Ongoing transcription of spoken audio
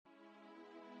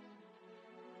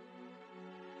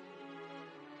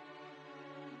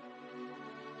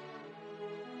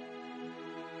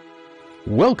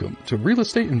Welcome to Real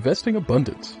Estate Investing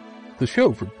Abundance, the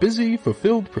show for busy,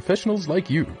 fulfilled professionals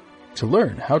like you to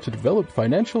learn how to develop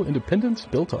financial independence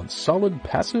built on solid,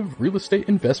 passive real estate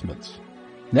investments.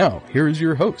 Now, here is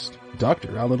your host,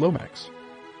 Dr. Alan Lomax.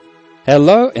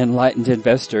 Hello, enlightened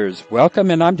investors.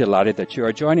 Welcome, and I'm delighted that you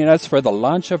are joining us for the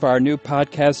launch of our new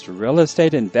podcast, Real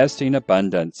Estate Investing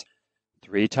Abundance.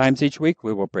 3 times each week,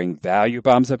 we will bring value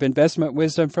bombs of investment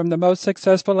wisdom from the most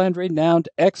successful and renowned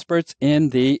experts in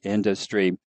the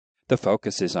industry. The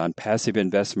focus is on passive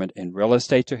investment in real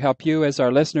estate to help you as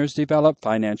our listeners develop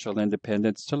financial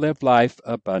independence to live life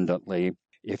abundantly.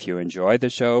 If you enjoy the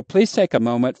show, please take a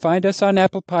moment, find us on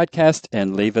Apple Podcast,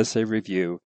 and leave us a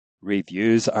review.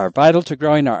 Reviews are vital to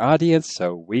growing our audience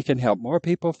so we can help more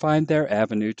people find their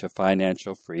avenue to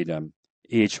financial freedom.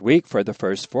 Each week for the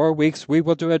first 4 weeks, we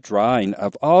will do a drawing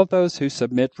of all those who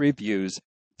submit reviews.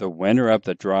 The winner of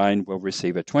the drawing will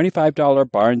receive a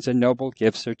 $25 Barnes & Noble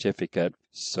gift certificate.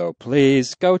 So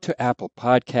please go to Apple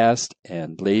Podcast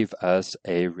and leave us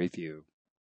a review.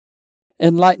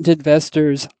 Enlightened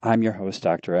investors, I'm your host,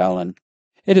 Dr. Allen.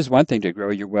 It is one thing to grow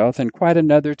your wealth and quite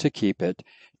another to keep it.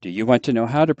 Do you want to know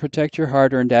how to protect your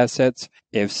hard-earned assets?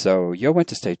 If so, you'll want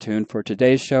to stay tuned for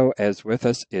today's show, as with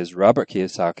us is Robert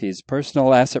Kiyosaki's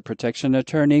personal asset protection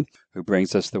attorney, who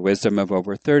brings us the wisdom of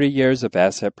over 30 years of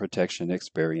asset protection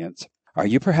experience. Are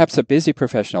you perhaps a busy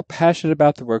professional passionate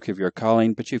about the work of your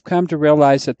calling, but you've come to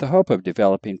realize that the hope of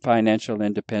developing financial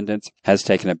independence has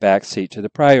taken a back seat to the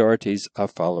priorities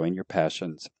of following your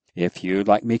passions? If you,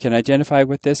 like me, can identify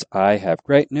with this, I have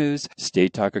great news.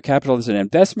 Steed Talker Capital is an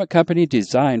investment company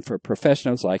designed for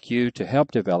professionals like you to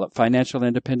help develop financial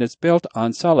independence built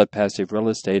on solid passive real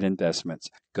estate investments.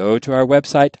 Go to our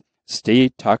website,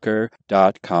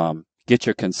 steedtalker.com. Get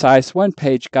your concise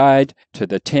one-page guide to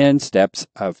the 10 steps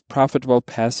of profitable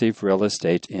passive real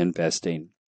estate investing.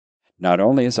 Not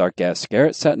only is our guest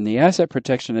Garrett Sutton the asset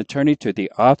protection attorney to the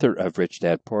author of Rich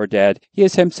Dad, Poor Dad, he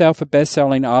is himself a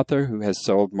best-selling author who has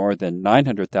sold more than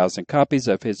 900,000 copies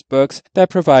of his books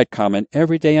that provide common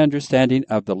everyday understanding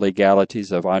of the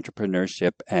legalities of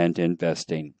entrepreneurship and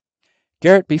investing.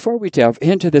 Garrett, before we delve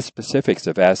into the specifics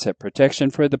of asset protection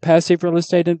for the passive real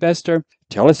estate investor,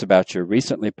 tell us about your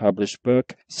recently published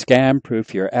book, Scam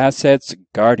Proof Your Assets,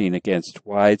 Guarding Against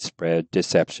Widespread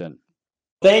Deception.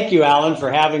 Thank you, Alan,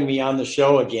 for having me on the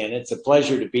show again. It's a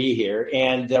pleasure to be here.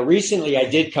 And recently I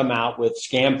did come out with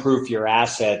Scam Proof Your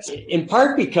Assets, in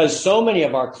part because so many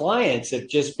of our clients have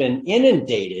just been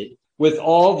inundated with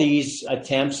all these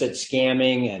attempts at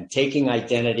scamming and taking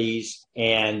identities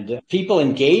and people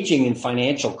engaging in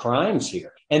financial crimes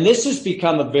here. And this has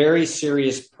become a very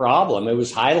serious problem. It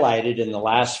was highlighted in the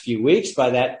last few weeks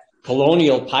by that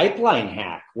Colonial Pipeline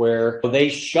hack, where they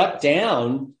shut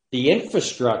down the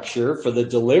infrastructure for the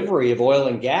delivery of oil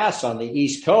and gas on the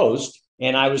East Coast.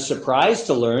 And I was surprised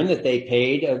to learn that they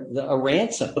paid a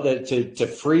ransom to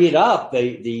free it up.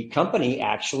 The company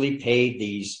actually paid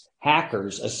these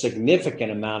hackers a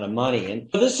significant amount of money. And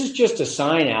this is just a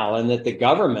sign, Alan, that the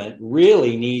government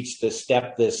really needs to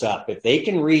step this up. If they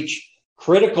can reach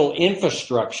critical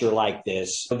infrastructure like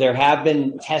this, there have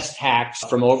been test hacks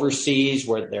from overseas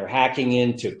where they're hacking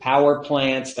into power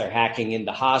plants, they're hacking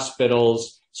into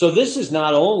hospitals. So this is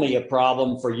not only a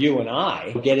problem for you and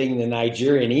I, getting the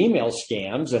Nigerian email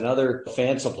scams and other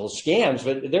fanciful scams,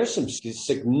 but there's some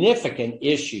significant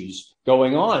issues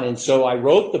going on. And so I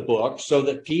wrote the book so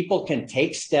that people can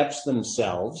take steps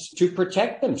themselves to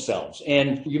protect themselves.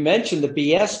 And you mentioned the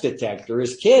BS detector.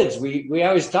 As kids, we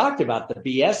always talked about the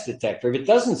BS detector. If it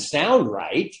doesn't sound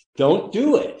right, don't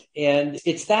do it. And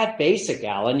it's that basic,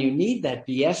 Alan. You need that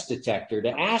BS detector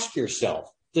to ask yourself,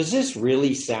 does this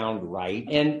really sound right?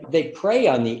 And they prey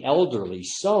on the elderly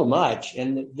so much.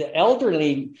 And the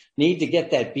elderly need to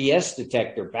get that BS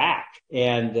detector back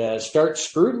and start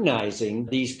scrutinizing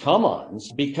these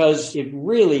come-ons, because it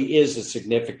really is a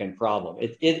significant problem.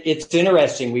 It's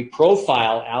interesting. We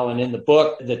profile, Alan, in the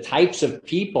book, the types of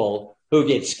people who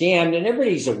get scammed, and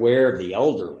everybody's aware of the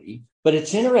elderly. But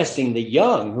it's interesting, the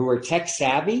young who are tech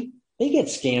savvy, they get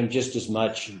scammed just as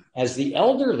much as the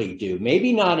elderly do.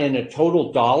 Maybe not in a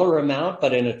total dollar amount,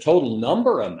 but in a total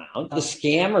number amount. The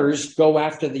scammers go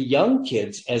after the young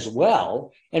kids as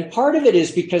well. And part of it is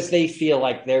because they feel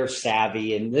like they're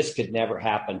savvy and this could never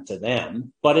happen to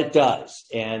them, but it does.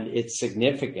 And it's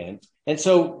significant. And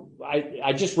so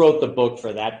I just wrote the book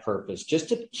for that purpose, just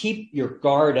to keep your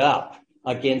guard up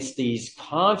against these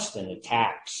constant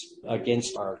attacks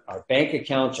against our bank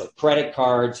accounts, our credit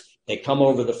cards. They come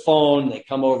over the phone, they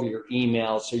come over your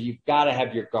email. So you've got to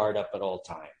have your guard up at all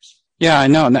times. Yeah, I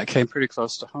know. And that came pretty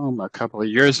close to home. A couple of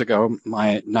years ago,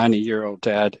 my 90-year-old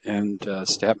dad and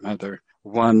stepmother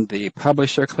won the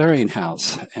Publisher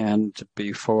Clearinghouse. And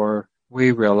before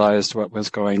we realized what was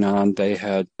going on, they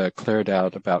had cleared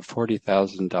out about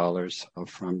 $40,000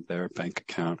 from their bank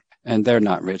account. And they're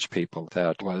not rich people.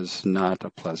 That was not a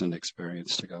pleasant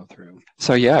experience to go through.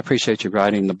 So yeah, I appreciate you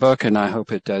writing the book, and I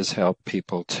hope it does help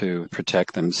people to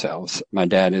protect themselves. My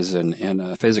dad is in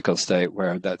a physical state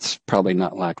where that's probably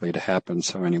not likely to happen.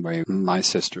 So anyway, my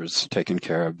sister's taking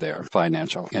care of their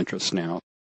financial interests now.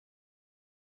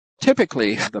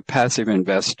 Typically, the passive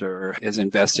investor is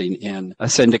investing in a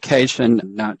syndication,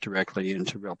 not directly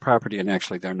into real property. And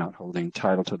actually, they're not holding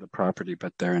title to the property,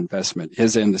 but their investment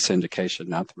is in the syndication,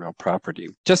 not the real property.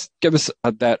 Just give us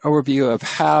that overview of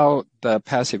how the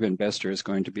passive investor is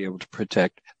going to be able to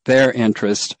protect their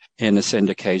interest in a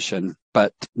syndication,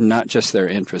 but not just their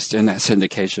interest in that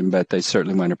syndication, but they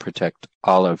certainly want to protect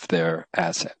all of their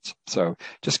assets. So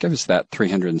just give us that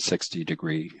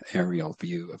 360-degree aerial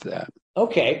view of that.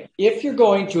 Okay. If you're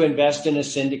going to invest in a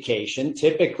syndication,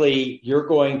 typically you're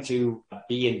going to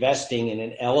be investing in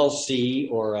an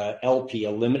LLC or a LP,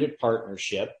 a limited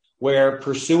partnership, where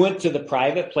pursuant to the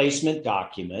private placement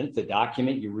document, the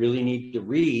document you really need to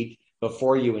read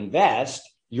before you invest,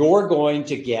 you're going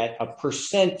to get a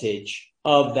percentage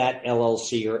of that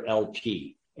LLC or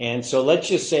LP. And so let's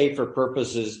just say, for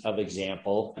purposes of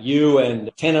example, you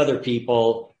and 10 other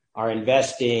people are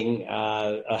investing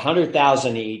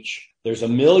 $100,000 each. There's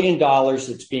 $1 million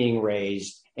that's being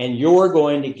raised, and you're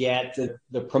going to get,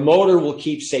 the promoter will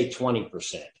keep, say,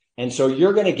 20%. And so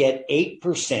you're going to get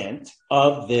 8%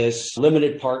 of this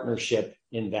limited partnership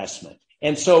investment.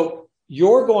 And so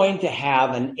you're going to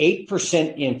have an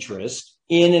 8% interest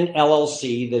in an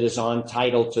LLC that is on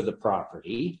title to the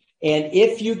property. And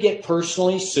if you get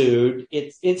personally sued,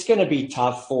 it's going to be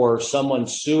tough for someone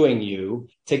suing you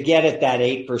to get at that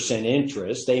 8%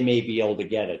 interest. They may be able to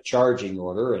get a charging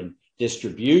order and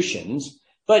distributions,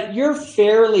 but you're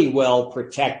fairly well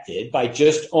protected by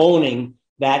just owning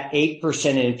that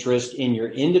 8% interest in your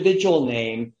individual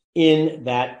name in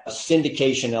that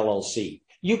syndication LLC.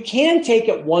 You can take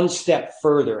it one step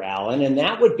further, Alan, and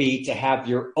that would be to have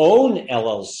your own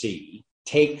LLC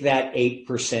take that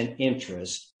 8%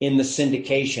 interest in the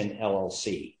syndication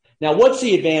LLC. Now, what's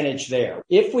the advantage there?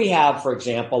 If we have, for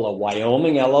example, a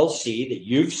Wyoming LLC that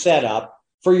you've set up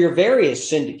for your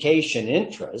various syndication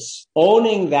interests,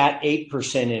 owning that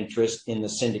 8% interest in the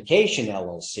syndication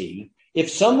LLC, if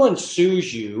someone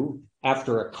sues you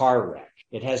after a car wreck,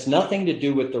 it has nothing to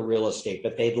do with the real estate,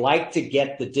 but they'd like to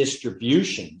get the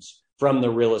distributions from the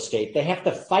real estate. They have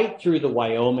to fight through the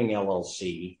Wyoming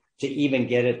LLC to even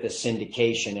get at the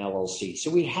syndication LLC. So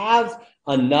we have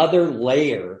another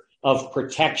layer of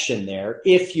protection there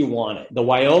if you want it. The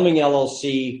Wyoming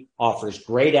LLC offers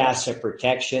great asset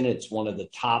protection. It's one of the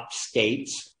top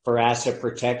states for asset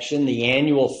protection. The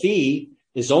annual fee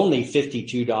is only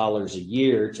 $52 a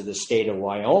year to the state of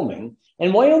Wyoming.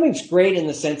 And Wyoming's great in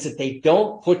the sense that they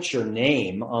don't put your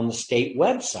name on the state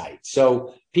website.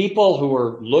 So people who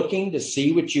are looking to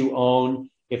see what you own,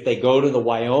 if they go to the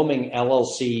Wyoming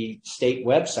LLC state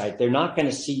website, they're not going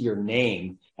to see your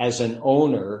name as an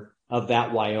owner of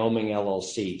that Wyoming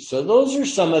LLC. So those are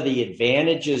some of the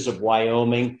advantages of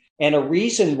Wyoming, and a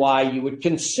reason why you would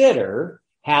consider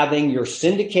having your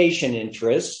syndication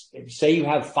interests. Say you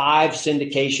have 5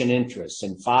 syndication interests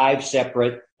in 5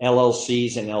 separate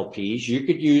LLCs and LPs. You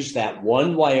could use that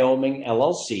one Wyoming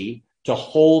LLC to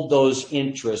hold those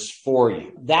interests for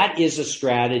you. That is a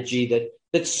strategy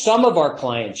that some of our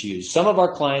clients use. Some of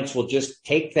our clients will just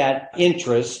take that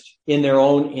interest in their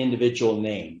own individual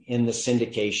name in the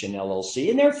syndication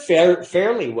LLC, and they're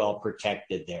fairly well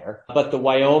protected there. But the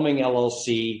Wyoming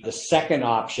LLC, the second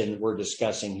option we're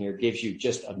discussing here, gives you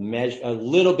just a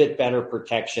little bit better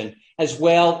protection. As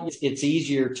well, it's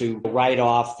easier to write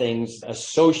off things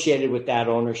associated with that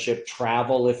ownership,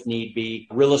 travel if need be,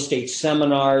 real estate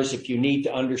seminars if you need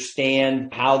to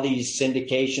understand how these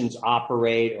syndications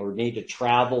operate or need to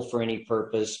travel for any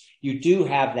purpose. You do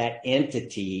have that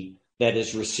entity that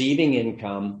is receiving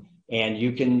income, and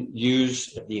you can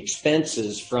use the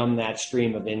expenses from that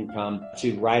stream of income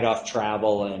to write off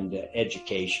travel and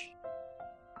education.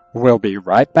 We'll be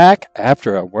right back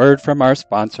after a word from our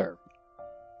sponsor.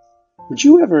 Would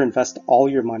you ever invest all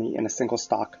your money in a single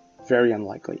stock? Very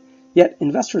unlikely. Yet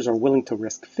investors are willing to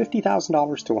risk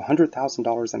 $50,000 to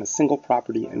 $100,000 in a single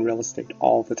property and real estate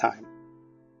all the time.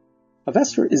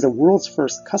 Avestor is the world's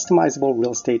first customizable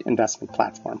real estate investment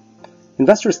platform.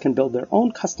 Investors can build their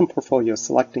own custom portfolios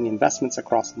selecting investments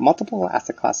across multiple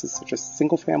asset classes such as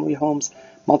single-family homes,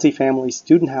 multifamily,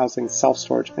 student housing,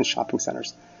 self-storage, and shopping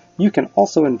centers. You can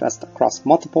also invest across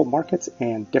multiple markets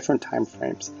and different time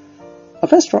frames.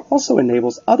 Avestra also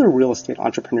enables other real estate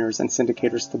entrepreneurs and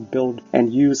syndicators to build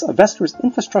and use Avestra's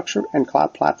infrastructure and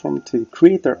cloud platform to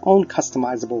create their own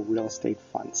customizable real estate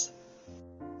funds.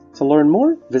 To learn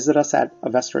more, visit us at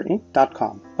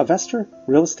avestrainc.com. Avestra,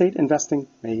 real estate investing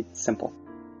made simple.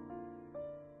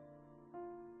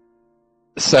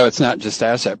 So it's not just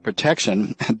asset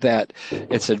protection that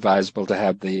it's advisable to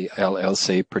have the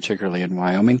LLC, particularly in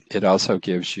Wyoming. It also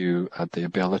gives you the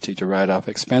ability to write off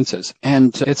expenses.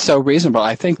 And it's so reasonable.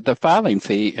 I think the filing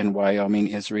fee in Wyoming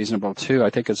is reasonable too. I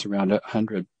think it's around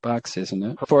 $100, isn't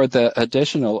it? For the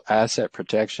additional asset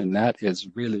protection, that is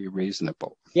really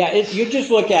reasonable. Yeah, you just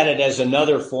look at it as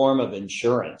another form of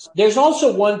insurance. There's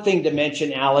also one thing to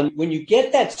mention, Alan. When you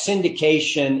get that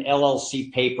syndication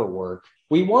LLC paperwork,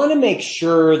 we want to make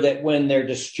sure that when they're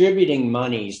distributing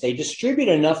monies, they distribute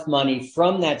enough money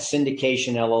from that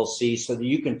syndication LLC so that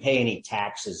you can pay any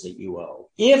taxes that you owe.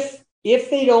 If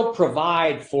they don't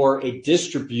provide for a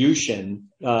distribution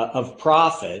of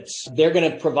profits, they're going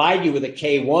to provide you with a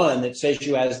K-1 that says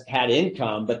you had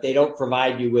income, but they don't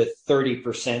provide you with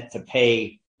 30% to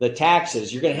pay the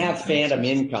taxes. You're going to have phantom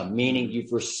income, meaning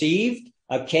you've received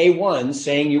a K-1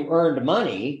 saying you earned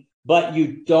money, but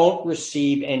you don't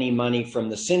receive any money from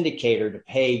the syndicator to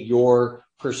pay your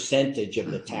percentage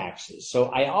of the taxes. So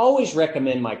I always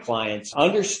recommend my clients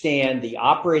understand the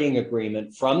operating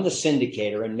agreement from the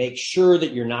syndicator and make sure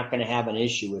that you're not going to have an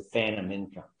issue with phantom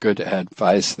income. Good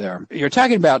advice there. You're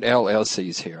talking about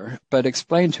LLCs here, but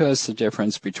explain to us the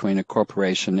difference between a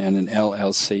corporation and an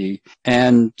LLC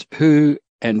and who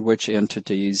and which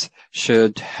entities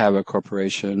should have a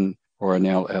corporation or an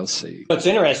LLC. What's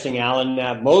interesting,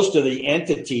 Alan, most of the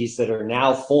entities that are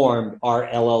now formed are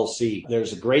LLC.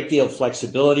 There's a great deal of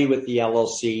flexibility with the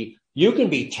LLC. You can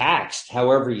be taxed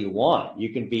however you want.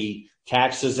 You can be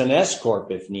taxed as an S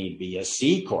Corp if need be, a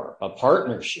C Corp, a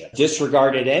partnership,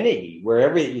 disregarded entity,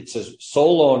 wherever it's a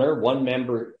sole owner, one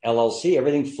member LLC,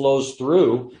 everything flows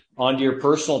through onto your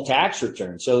personal tax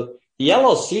return. So the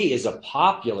LLC is a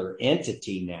popular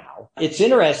entity now. It's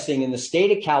interesting in the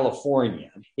state of California,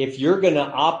 if you're going to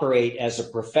operate as a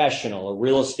professional, a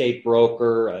real estate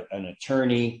broker, an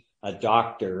attorney, a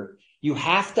doctor, you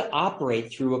have to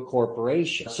operate through a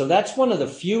corporation. So that's one of the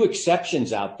few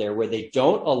exceptions out there where they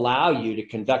don't allow you to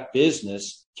conduct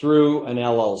business through an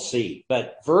LLC.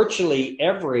 But virtually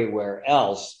everywhere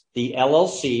else, the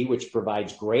LLC, which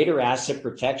provides greater asset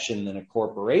protection than a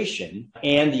corporation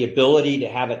and the ability to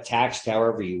have it taxed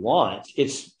however you want,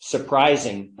 it's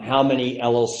surprising how many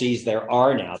LLCs there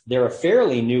are now. They're a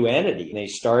fairly new entity. They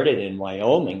started in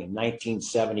Wyoming in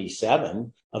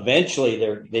 1977.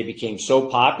 Eventually, they became so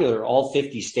popular, all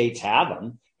 50 states have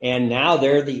them, and now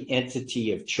they're the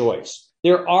entity of choice.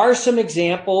 There are some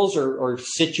examples or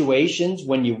situations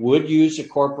when you would use a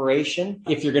corporation.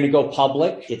 If you're going to go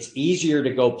public, it's easier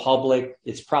to go public.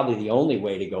 It's probably the only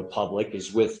way to go public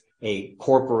is with a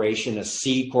corporation, a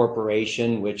C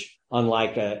corporation, which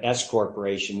unlike a S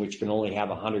corporation, which can only have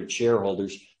 100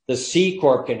 shareholders, the C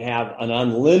corp can have an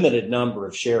unlimited number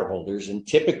of shareholders. And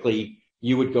typically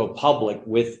you would go public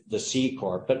with the C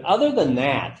corp. But other than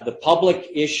that, the public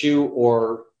issue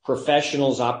or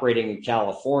professionals operating in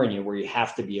California where you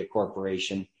have to be a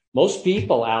corporation, most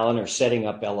people, Alan, are setting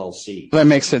up LLC. That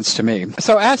makes sense to me.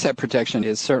 So asset protection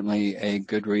is certainly a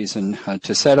good reason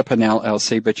to set up an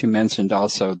LLC, but you mentioned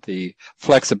also the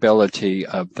flexibility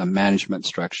of the management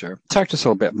structure. Talk to us a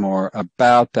little bit more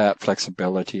about that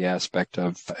flexibility aspect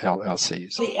of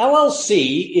LLCs. The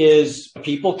LLC is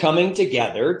people coming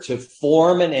together to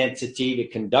form an entity to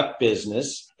conduct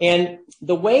business. And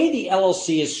the way the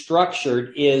LLC is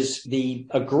structured is the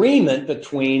agreement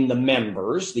between the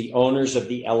members, the owners of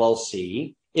the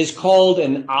LLC, is called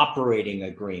an operating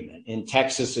agreement. In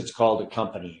Texas, it's called a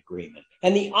company agreement.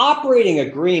 And the operating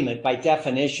agreement, by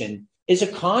definition, is a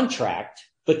contract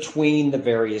between the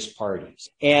various parties.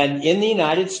 And in the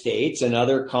United States and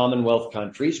other Commonwealth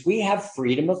countries, we have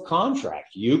freedom of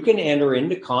contract. You can enter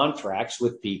into contracts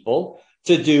with people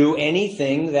to do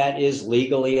anything that is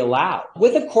legally allowed.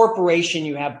 With a corporation,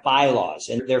 you have bylaws,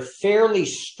 and they're fairly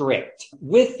strict.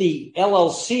 With the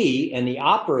LLC and the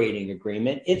operating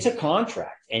agreement, it's a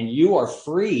contract, and you are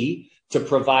free to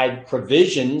provide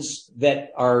provisions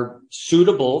that are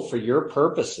suitable for your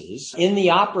purposes in the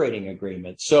operating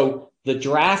agreement. So the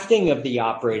drafting of the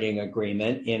operating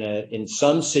agreement in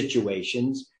some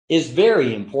situations is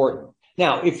very important.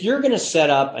 Now, if you're going to set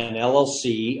up an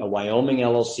LLC, a Wyoming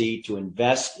LLC, to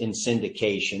invest in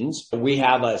syndications, we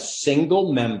have a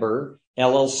single member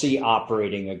LLC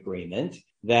operating agreement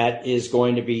that is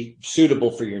going to be suitable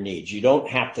for your needs. You don't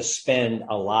have to spend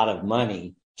a lot of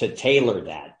money to tailor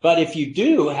that. But if you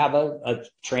do have a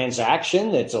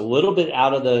transaction that's a little bit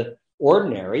out of the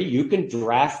ordinary, you can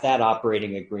draft that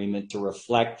operating agreement to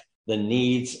reflect the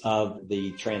needs of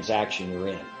the transaction you're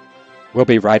in. We'll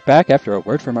be right back after a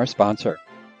word from our sponsor.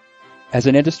 As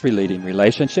an industry-leading,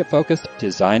 relationship-focused,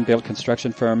 design-build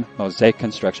construction firm, Mosaic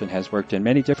Construction has worked in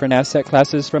many different asset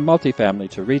classes from multifamily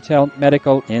to retail,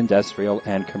 medical, industrial,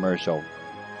 and commercial.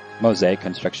 Mosaic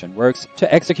Construction works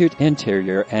to execute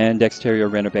interior and exterior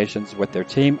renovations with their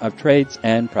team of trades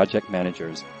and project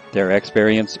managers. Their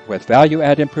experience with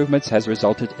value-add improvements has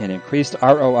resulted in increased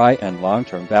ROI and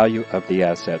long-term value of the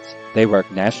assets. They work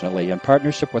nationally in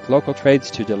partnership with local trades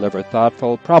to deliver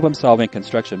thoughtful, problem-solving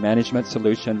construction management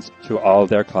solutions to all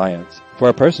their clients. For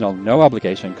a personal,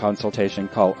 no-obligation consultation,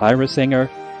 call Ira Singer,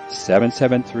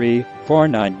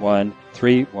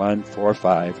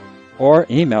 773-491-3145, or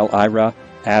email Ira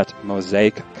at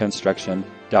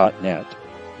mosaicconstruction.net.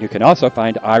 You can also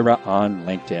find Ira on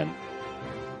LinkedIn.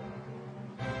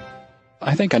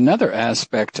 I think another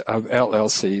aspect of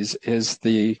LLCs is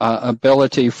the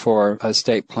ability for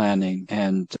estate planning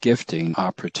and gifting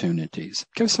opportunities.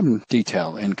 Give some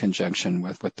detail in conjunction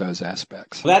with those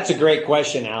aspects. Well, that's a great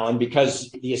question, Alan,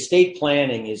 because the estate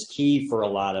planning is key for a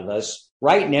lot of us.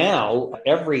 Right now,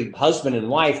 every husband and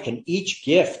wife can each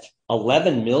gift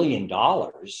 $11 million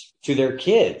to their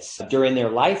kids during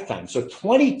their lifetime. So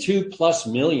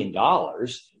 $22+ million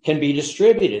can be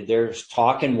distributed. There's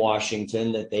talk in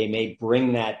Washington that they may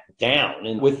bring that down.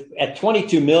 And at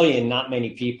 22 million, not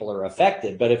many people are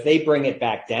affected. But if they bring it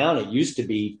back down, it used to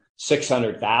be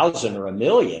 600,000 or $1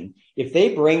 million. If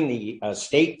they bring the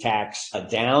estate tax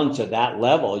down to that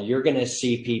level, you're going to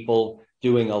see people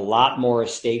doing a lot more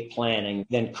estate planning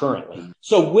than currently.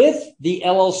 So with the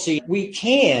LLC, we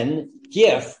can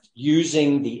gift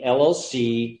using the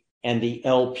LLC and the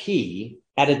LP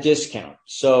at a discount.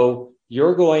 So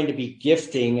you're going to be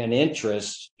gifting an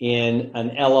interest in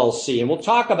an LLC. And we'll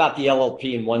talk about the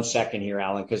LLP in 1 second here,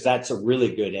 Alan, because that's a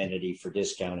really good entity for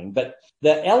discounting. But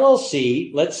the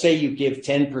LLC, let's say you give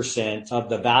 10% of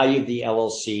the value of the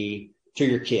LLC to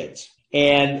your kids.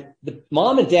 And the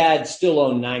mom and dad still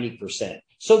own 90%.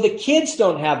 So the kids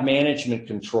don't have management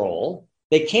control.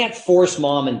 They can't force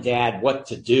mom and dad what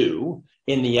to do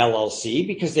in the LLC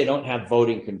because they don't have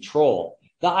voting control.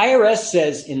 The IRS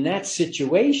says in that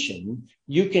situation,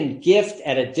 you can gift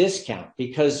at a discount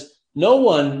because no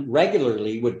one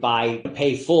regularly would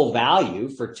pay full value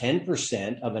for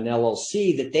 10% of an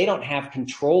LLC that they don't have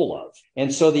control of.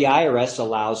 And so the IRS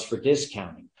allows for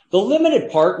discounting. The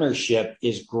limited partnership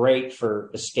is great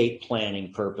for estate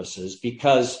planning purposes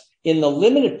because in the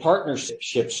limited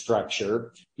partnership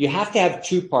structure, you have to have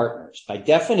two partners. By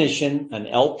definition, an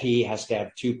LP has to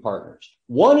have two partners.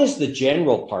 One is the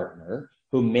general partner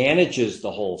who manages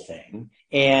the whole thing.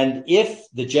 And if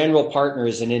the general partner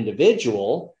is an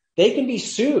individual, they can be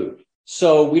sued.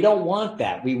 So we don't want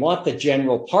that. We want the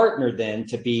general partner then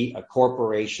to be a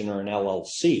corporation or an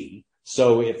LLC.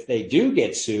 So if they do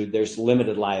get sued, there's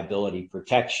limited liability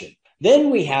protection. Then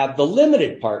we have the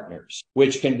limited partners,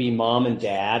 which can be mom and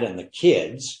dad and the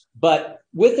kids, but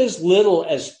with as little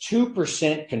as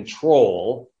 2%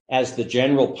 control as the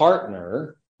general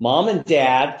partner, mom and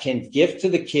dad can gift to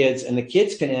the kids and the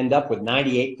kids can end up with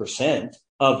 98%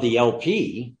 of the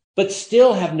LP, but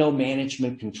still have no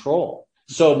management control.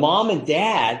 So mom and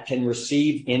dad can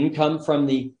receive income from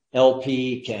the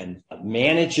LP, can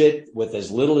manage it with as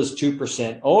little as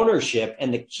 2% ownership,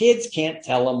 and the kids can't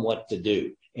tell them what to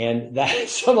do. And that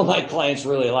some of my clients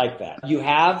really like that. You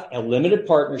have a limited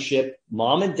partnership.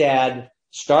 Mom and dad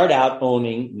start out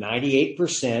owning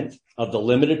 98% of the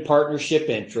limited partnership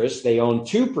interest. They own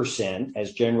 2%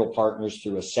 as general partners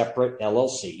through a separate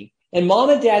LLC. And mom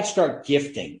and dad start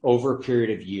gifting over a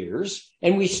period of years.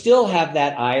 And we still have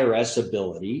that IRS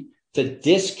ability to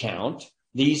discount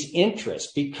these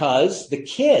interests because the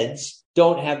kids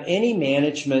don't have any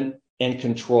management and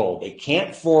control. They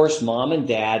can't force mom and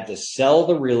dad to sell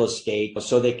the real estate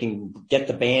so they can get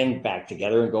the band back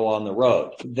together and go on the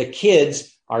road. The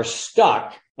kids are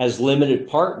stuck as limited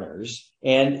partners.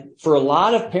 And for a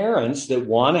lot of parents that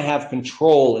want to have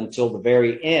control until the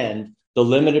very end, the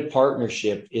limited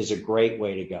partnership is a great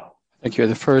way to go. I think you're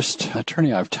the first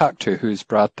attorney I've talked to who's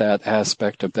brought that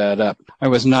aspect of that up. I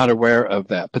was not aware of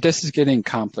that, but this is getting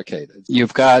complicated.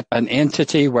 You've got an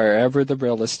entity wherever the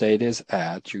real estate is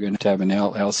at. You're going to have an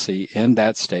LLC in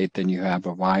that state. Then you have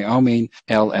a Wyoming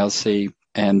LLC,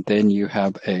 and then you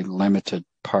have a limited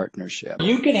partnership.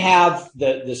 You could have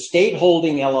the state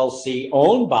holding LLC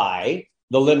owned by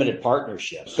the limited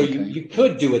partnership. So okay. You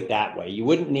could do it that way. You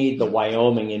wouldn't need the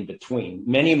Wyoming in between.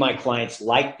 Many of my clients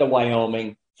like the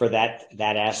Wyoming for that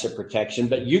asset protection,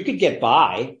 but you could get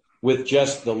by with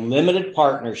just the limited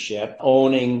partnership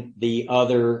owning the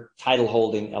other title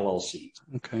holding LLCs.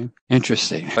 Okay.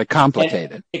 Interesting, but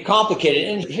complicated. Complicated.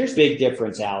 And here's the big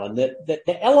difference, Alan. The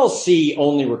LLC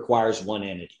only requires one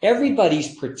entity.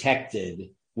 Everybody's protected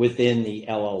within the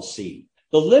LLC.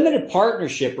 The limited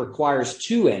partnership requires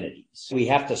two entities. We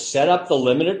have to set up the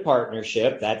limited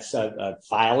partnership. That's a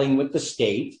filing with the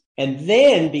state. And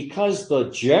then because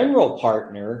the general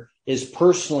partner is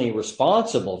personally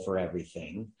responsible for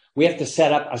everything, we have to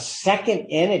set up a second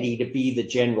entity to be the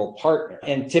general partner.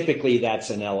 And typically that's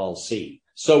an LLC.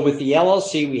 So with the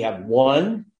LLC, we have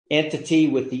one entity.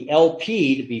 With the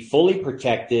LP to be fully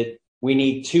protected, we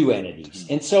need two entities.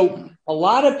 And so a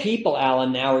lot of people,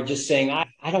 Alan, now are just saying,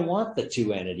 I don't want the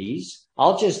two entities.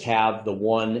 I'll just have the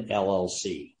one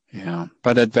LLC. Yeah,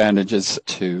 but advantages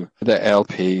to the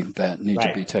LP that need Right.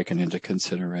 to be taken into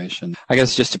consideration. I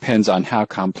guess it just depends on how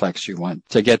complex you want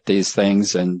to get these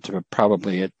things, and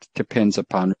probably it depends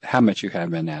upon how much you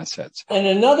have in assets. And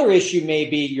another issue may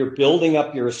be you're building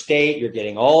up your estate. You're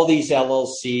getting all these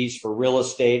LLCs for real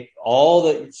estate.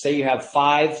 Say you have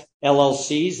 5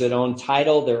 LLCs that own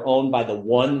title. They're owned by the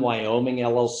one Wyoming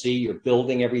LLC. You're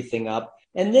building everything up.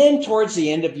 And then towards the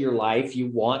end of your life, you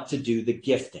want to do the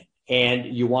gifting.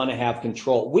 And you want to have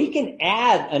control. We can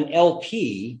add an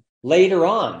LP later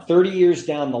on, 30 years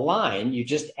down the line. You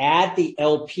just add the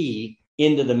LP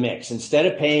into the mix. Instead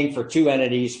of paying for two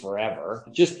entities forever,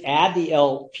 just add the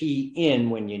LP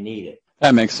in when you need it.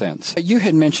 That makes sense. You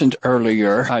had mentioned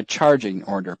earlier charging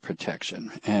order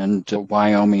protection, and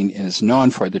Wyoming is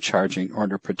known for the charging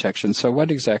order protection. So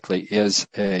what exactly is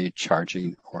a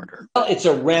charging order? Well, it's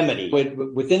a remedy.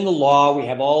 Within the law, we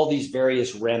have all these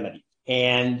various remedies.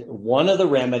 And one of the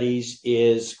remedies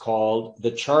is called the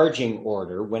charging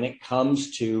order when it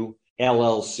comes to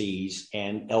LLCs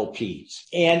and LPs.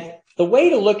 And the way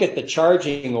to look at the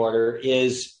charging order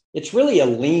is it's really a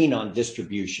lien on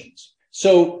distributions.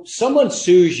 So someone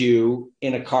sues you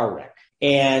in a car wreck.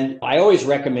 And I always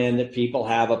recommend that people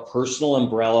have a personal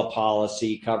umbrella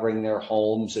policy covering their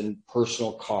homes and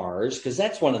personal cars, because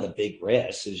that's one of the big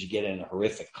risks is you get in a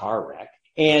horrific car wreck.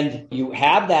 And you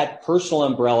have that personal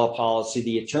umbrella policy.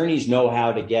 The attorneys know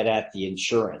how to get at the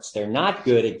insurance. They're not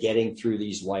good at getting through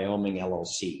these Wyoming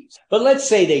LLCs. But let's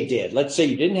say they did. Let's say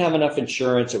you didn't have enough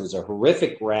insurance. It was a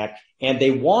horrific wreck, and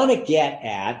they want to get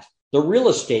at the real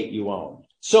estate you own.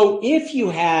 So if you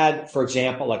had, for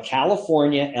example, a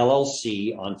California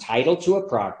LLC on title to a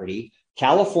property,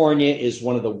 California is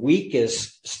one of the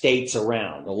weakest states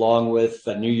around, along with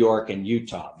New York and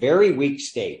Utah, very weak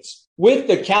states. With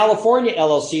the California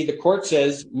LLC, the court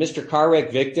says, Mr. Car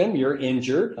wreck victim, you're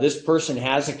injured. This person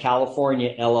has a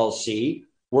California LLC.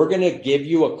 We're going to give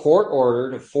you a court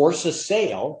order to force a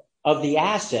sale of the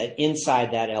asset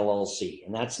inside that LLC.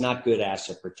 And that's not good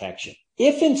asset protection.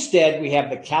 If instead we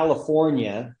have the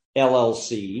California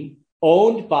LLC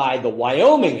owned by the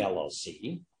Wyoming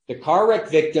LLC, the car wreck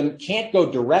victim can't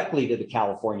go directly to the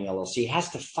California LLC, has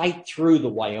to fight through the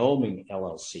Wyoming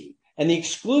LLC. And the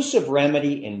exclusive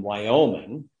remedy in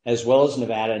Wyoming, as well as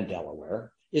Nevada and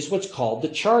Delaware, is what's called the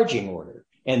charging order.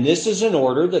 And this is an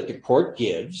order that the court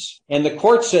gives. And the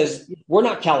court says, we're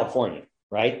not California,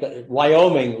 right?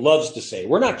 Wyoming loves to say,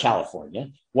 we're not California.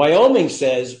 Wyoming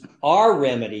says our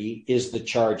remedy is the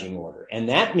charging order. And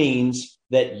that means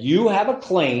that you have a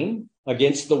claim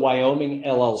against the Wyoming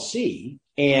LLC,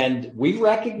 and we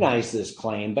recognize this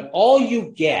claim, but all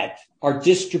you get are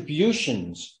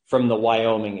distributions from the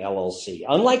Wyoming LLC.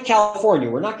 Unlike California,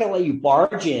 we're not going to let you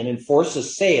barge in and force a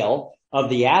sale of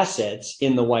the assets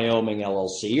in the Wyoming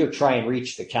LLC or try and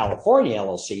reach the California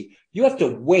LLC. You have to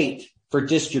wait for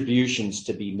distributions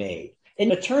to be made.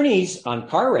 And attorneys on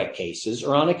car wreck cases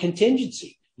are on a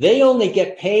contingency. They only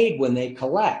get paid when they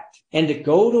collect. And to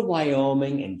go to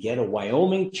Wyoming and get a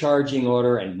Wyoming charging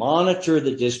order and monitor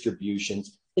the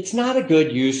distributions, it's not a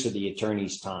good use of the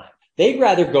attorney's time. They'd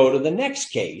rather go to the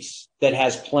next case that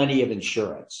has plenty of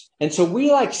insurance. And so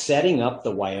we like setting up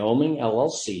the Wyoming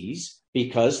LLCs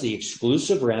because the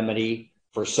exclusive remedy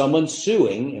for someone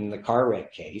suing in the car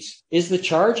wreck case is the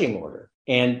charging order.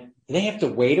 And they have to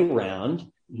wait around,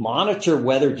 monitor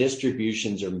whether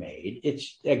distributions are made.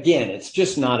 It's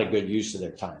just not a good use of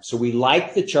their time. So we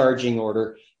like the charging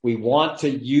order. We want to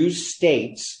use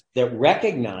states that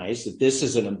recognize that this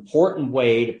is an important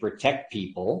way to protect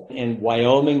people. And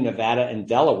Wyoming, Nevada, and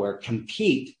Delaware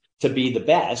compete to be the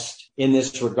best in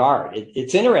this regard.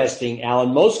 It's interesting,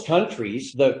 Alan, most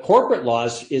countries, the corporate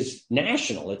laws is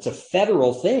national. It's a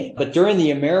federal thing. But during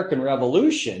the American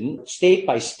Revolution, state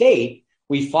by state,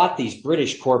 we fought these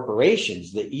British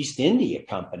corporations. The East India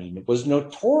Company was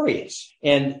notorious,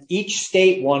 and each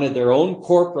state wanted their own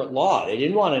corporate law. They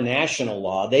didn't want a national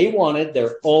law. They wanted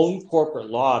their own corporate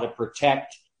law to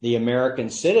protect the American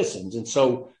citizens. And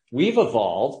so we've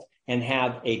evolved and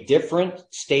have a different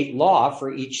state law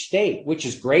for each state, which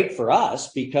is great for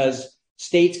us because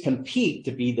states compete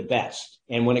to be the best.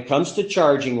 And when it comes to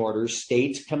charging orders,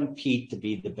 states compete to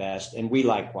be the best, and we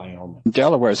like Wyoming.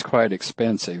 Delaware is quite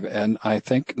expensive, and I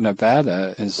think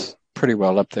Nevada is pretty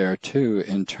well up there too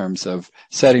in terms of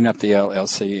setting up the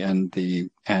LLC, and the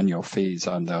annual fees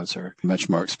on those are much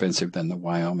more expensive than the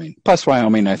Wyoming. Plus,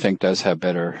 Wyoming, I think, does have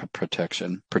better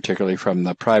protection, particularly from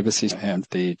the privacy and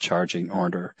the charging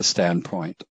order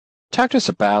standpoint. Talk to us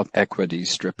about equity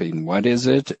stripping. What is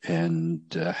it, and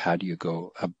how do you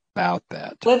go about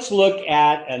that? Let's look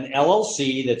at an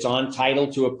LLC that's on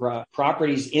title to a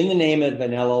properties in the name of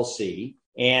an LLC,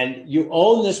 and you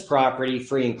own this property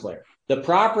free and clear. The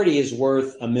property is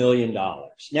worth $1 million.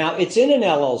 Now, it's in an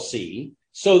LLC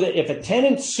so that if a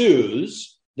tenant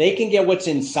sues, they can get what's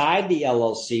inside the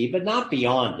LLC, but not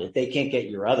beyond it. They can't get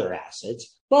your other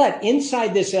assets. But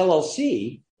inside this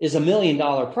LLC is $1 million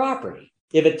property.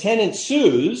 If a tenant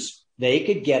sues, they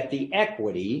could get the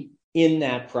equity in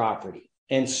that property.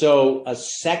 And so a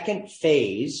second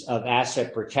phase of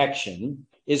asset protection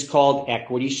is called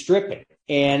equity stripping.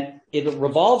 And it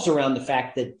revolves around the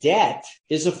fact that debt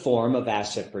is a form of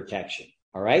asset protection.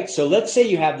 All right. So let's say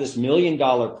you have this $1 million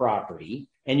property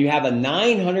and you have a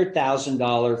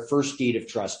 $900,000 first deed of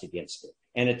trust against it,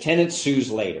 and a tenant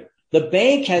sues later. The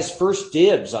bank has first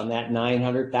dibs on that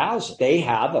 $900,000. They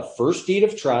have a first deed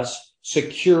of trust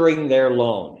securing their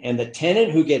loan, and the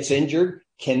tenant who gets injured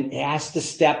has to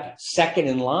step second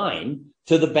in line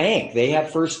to the bank. They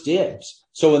have first dibs.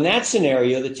 So in that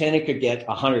scenario, the tenant could get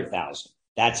 $100,000.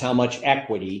 That's how much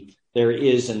equity there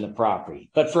is in the property.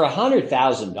 But for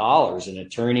 $100,000, an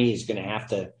attorney is going to have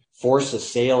to force a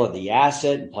sale of the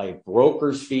asset and pay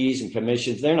broker's fees and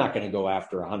commissions. They're not going to go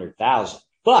after $100,000.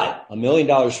 But $1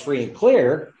 million free and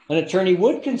clear, an attorney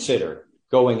would consider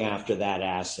going after that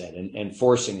asset and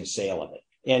forcing a sale of it.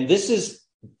 And this is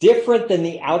different than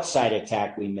the outside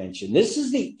attack we mentioned. This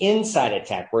is the inside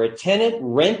attack, where a tenant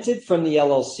rented from the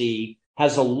LLC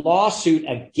has a lawsuit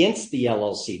against the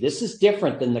LLC. This is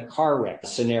different than the car wreck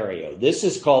scenario. This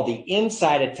is called the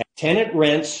inside attack. Tenant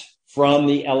rents from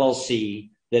the LLC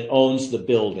that owns the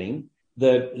building.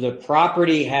 The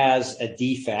property has a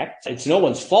defect. It's no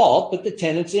one's fault, but the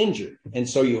tenant's injured. And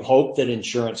so you hope that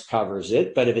insurance covers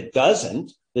it. But if it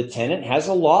doesn't, the tenant has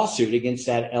a lawsuit against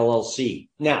that LLC.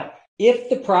 Now, if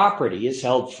the property is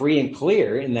held free and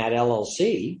clear in that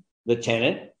LLC, the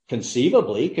tenant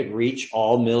conceivably could reach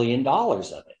all $1 million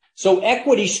of it. So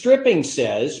equity stripping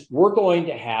says we're going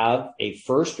to have a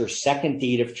first or second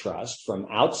deed of trust from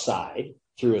outside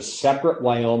through a separate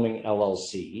Wyoming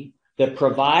LLC that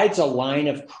provides a line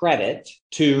of credit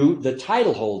to the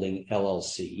title holding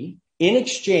LLC in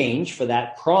exchange for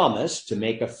that promise to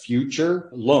make a future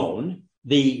loan.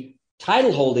 The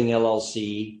title holding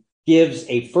LLC gives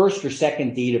a first or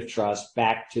second deed of trust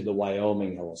back to the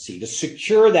Wyoming LLC to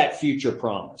secure that future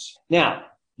promise. Now,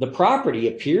 the property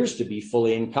appears to be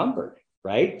fully encumbered,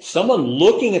 right? Someone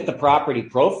looking at the property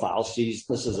profile sees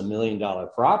this is $1 million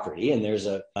property and there's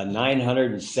a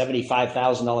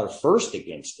 $975,000 first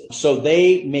against it. So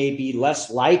they may be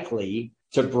less likely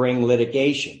to bring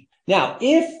litigation. Now,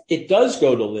 if it does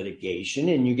go to litigation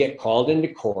and you get called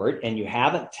into court and you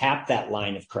haven't tapped that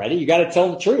line of credit, you got to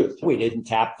tell the truth. We didn't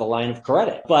tap the line of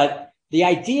credit. But the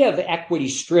idea of equity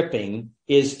stripping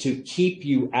is to keep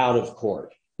you out of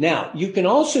court. Now, you can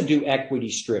also do equity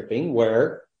stripping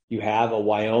where you have a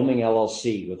Wyoming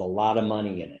LLC with a lot of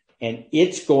money in it, and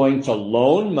it's going to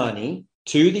loan money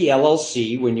to the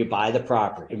LLC when you buy the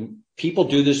property. And people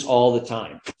do this all the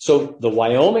time. So the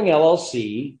Wyoming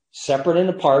LLC, separate and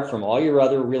apart from all your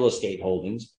other real estate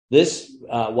holdings, this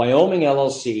Wyoming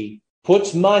LLC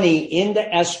puts money into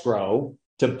escrow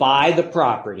to buy the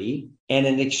property. And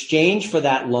in exchange for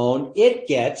that loan, it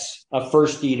gets a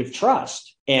first deed of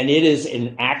trust. And it is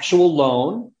an actual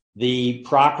loan. The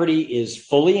property is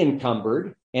fully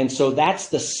encumbered. And so that's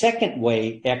the second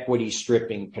way equity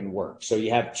stripping can work. So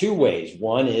you have two ways.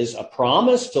 One is a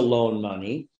promise to loan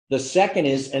money. The second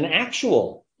is an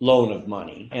actual loan of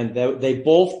money. And they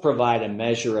both provide a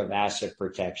measure of asset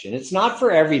protection. It's not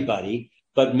for everybody,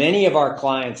 but many of our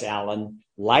clients, Alan,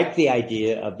 like the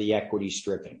idea of the equity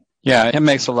stripping. Yeah, it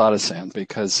makes a lot of sense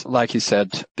because, like you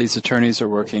said, these attorneys are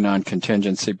working on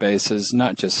contingency basis,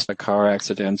 not just car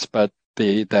accidents, but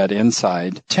that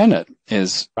inside tenant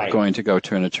is Right. going to go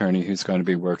to an attorney who's going to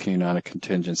be working on a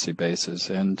contingency basis.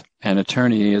 And an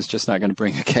attorney is just not going to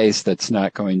bring a case that's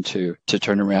not going to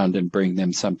turn around and bring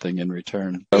them something in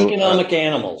return. Economic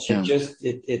animals. Yeah.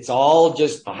 It's all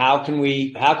just how can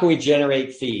we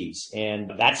generate fees?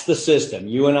 And that's the system.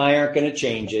 You and I aren't going to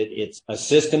change it. It's a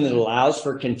system that allows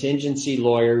for contingency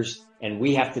lawyers, and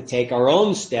we have to take our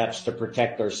own steps to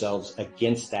protect ourselves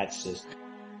against that system.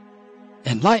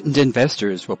 Enlightened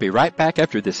investors will be right back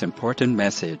after this important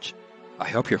message. I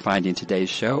hope you're finding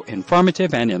today's show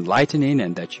informative and enlightening,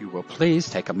 and that you will please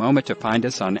take a moment to find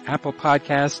us on Apple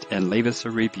Podcast and leave us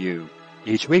a review.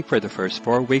 Each week for the first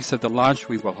 4 weeks of the launch,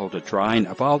 we will hold a drawing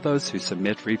of all those who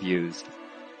submit reviews.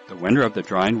 The winner of the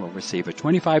drawing will receive a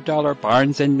 $25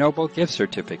 Barnes & Noble gift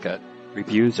certificate.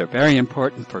 Reviews are very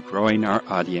important for growing our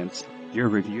audience. Your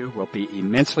review will be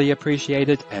immensely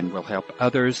appreciated and will help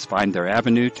others find their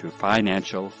avenue to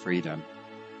financial freedom.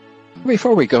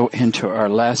 Before we go into our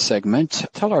last segment,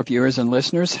 tell our viewers and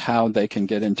listeners how they can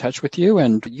get in touch with you.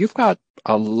 And you've got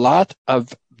a lot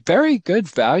of very good,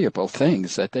 valuable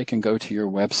things that they can go to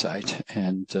your website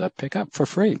and pick up for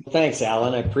free. Thanks,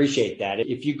 Alan. I appreciate that.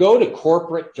 If you go to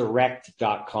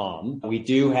corporatedirect.com, we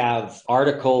do have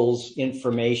articles,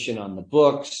 information on the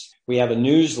books. We have a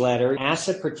newsletter.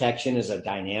 Asset protection is a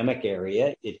dynamic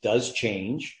area. It does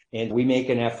change, and we make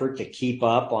an effort to keep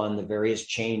up on the various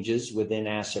changes within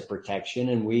asset protection,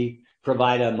 and we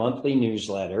provide a monthly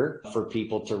newsletter for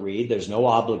people to read. There's no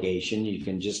obligation. You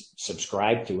can just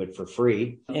subscribe to it for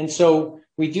free. And so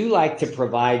we do like to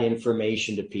provide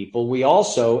information to people. We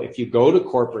also, if you go to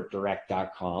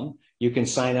corporatedirect.com, you can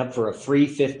sign up for a free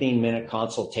 15-minute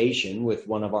consultation with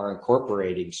one of our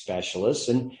incorporating specialists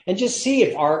and just see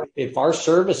if our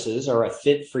services are a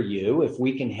fit for you, if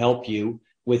we can help you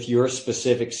with your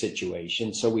specific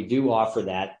situation. So we do offer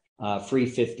that free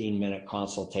 15-minute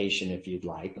consultation if you'd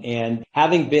like. And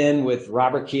having been with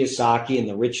Robert Kiyosaki and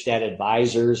the Rich Dad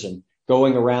Advisors and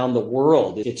going around the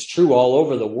world, it's true all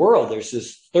over the world. There's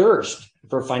this thirst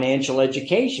for financial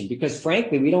education because,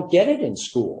 frankly, we don't get it in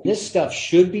school. This stuff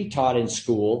should be taught in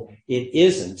school. It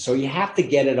isn't. So you have to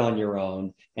get it on your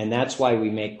own. And that's why we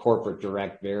make Corporate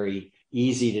Direct very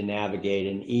easy to navigate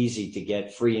and easy to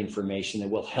get free information that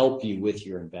will help you with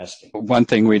your investing. One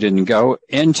thing we didn't go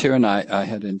into, and I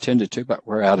had intended to, but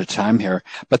we're out of time here,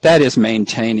 but that is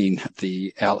maintaining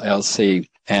the LLC.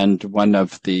 And one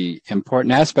of the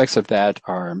important aspects of that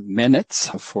are minutes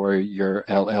for your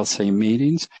LLC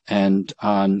meetings. And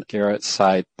on Garrett's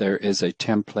site, there is a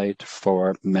template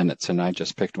for minutes. And I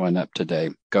just picked one up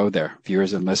today. Go there,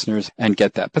 viewers and listeners, and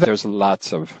get that. But there's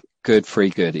lots of good free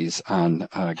goodies on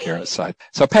Garrett's site.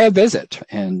 So pay a visit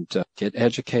and get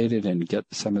educated and get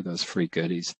some of those free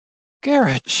goodies.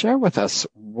 Garrett, share with us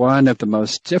one of the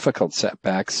most difficult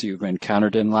setbacks you've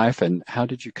encountered in life, and how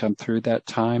did you come through that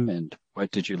time, and what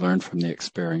did you learn from the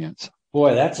experience?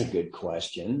 Boy, that's a good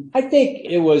question. I think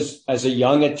it was, as a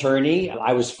young attorney,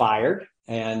 I was fired,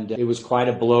 and it was quite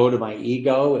a blow to my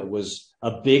ego. It was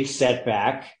a big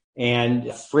setback.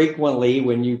 And frequently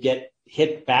when you get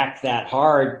hit back that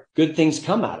hard, good things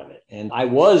come out of it. And I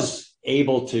was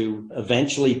able to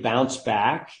eventually bounce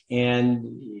back,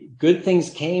 and good things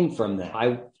came from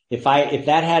that. If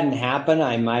that hadn't happened,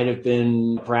 I might have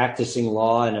been practicing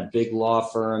law in a big law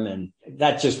firm, and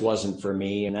that just wasn't for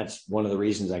me. And that's one of the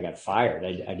reasons I got fired.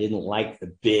 I didn't like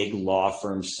the big law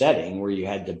firm setting where you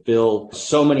had to bill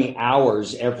so many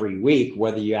hours every week,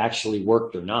 whether you actually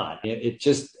worked or not. It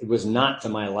was not to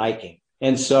my liking.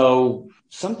 And so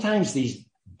sometimes these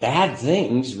bad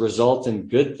things result in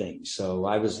good things. So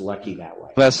I was lucky that way.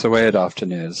 That's the way it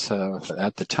often is.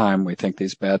 At the time, we think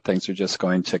these bad things are just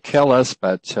going to kill us,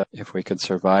 but if we can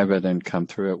survive it and come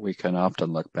through it, we can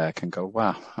often look back and go,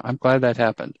 wow, I'm glad that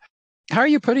happened. How are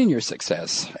you putting your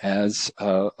success as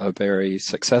a very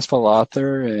successful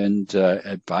author and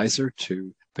advisor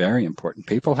to very important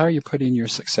people? How are you putting your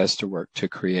success to work to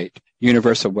create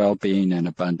universal well-being and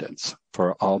abundance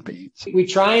for all beings? We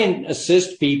try and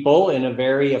assist people in a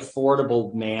very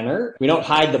affordable manner. We don't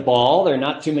hide the ball. There are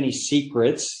not too many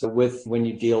secrets when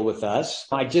you deal with us.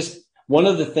 One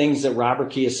of the things that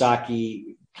Robert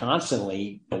Kiyosaki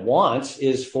constantly wants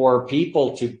is for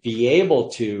people to be able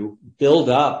to build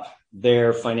up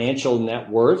their financial net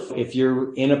worth. If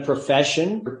you're in a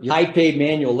profession, high-paid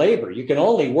manual labor, you can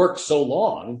only work so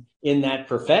long in that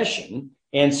profession.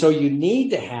 And so you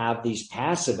need to have these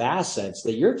passive assets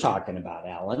that you're talking about,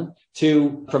 Alan,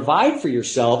 to provide for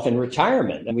yourself in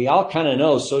retirement. And we all kind of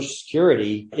know Social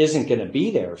Security isn't going to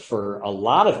be there for a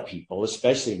lot of people,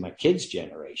 especially my kids'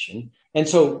 generation. And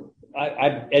so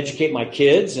I educate my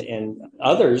kids and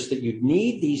others that you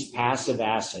need these passive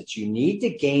assets. You need to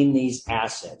gain these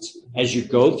assets as you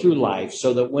go through life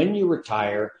so that when you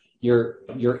retire,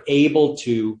 you're able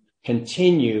to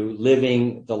continue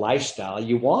living the lifestyle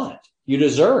you want, you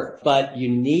deserve. But you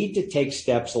need to take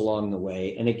steps along the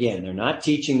way. And again, they're not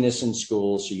teaching this in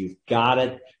school, so you've got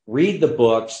to read the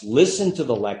books, listen to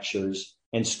the lectures,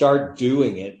 and start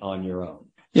doing it on your own.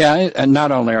 Yeah, and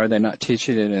not only are they not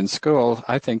teaching it in school,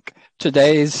 I think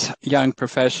today's young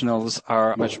professionals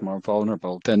are much more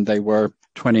vulnerable than they were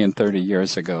 20 and 30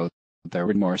 years ago. There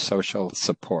were more social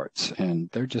supports, and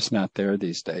they're just not there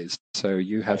these days. So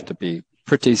you have to be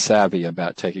pretty savvy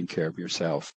about taking care of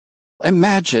yourself.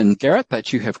 Imagine, Garrett,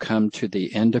 that you have come to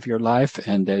the end of your life,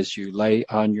 and as you lay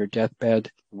on your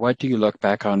deathbed, what do you look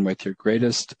back on with your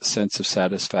greatest sense of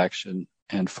satisfaction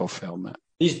and fulfillment?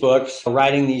 These books,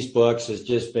 writing these books has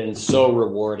just been so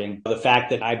rewarding. The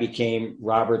fact that I became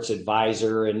Robert's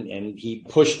advisor and he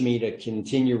pushed me to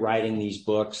continue writing these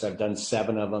books. I've done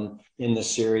 7 of them in the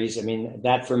series. I mean,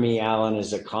 that for me, Alan,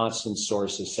 is a constant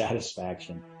source of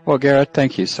satisfaction. Well, Garrett,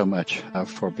 thank you so much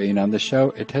for being on the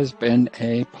show. It has been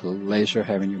a pleasure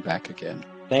having you back again.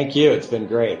 Thank you. It's been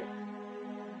great.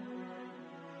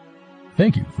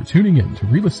 Thank you for tuning in to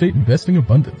Real Estate Investing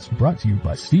Abundance, brought to you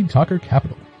by Steve Talker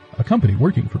Capital, a company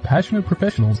working for passionate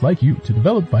professionals like you to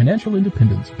develop financial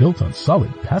independence built on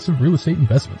solid, passive real estate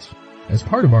investments. As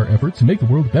part of our effort to make the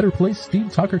world a better place,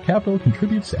 Steve Talker Capital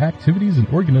contributes to activities and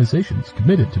organizations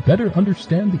committed to better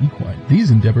understand the equine.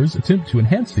 These endeavors attempt to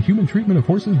enhance the human treatment of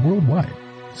horses worldwide.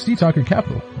 Steve Talker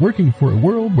Capital, working for a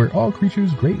world where all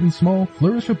creatures, great and small,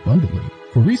 flourish abundantly.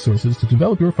 For resources to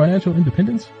develop your financial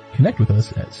independence, connect with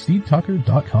us at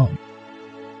stevetalker.com.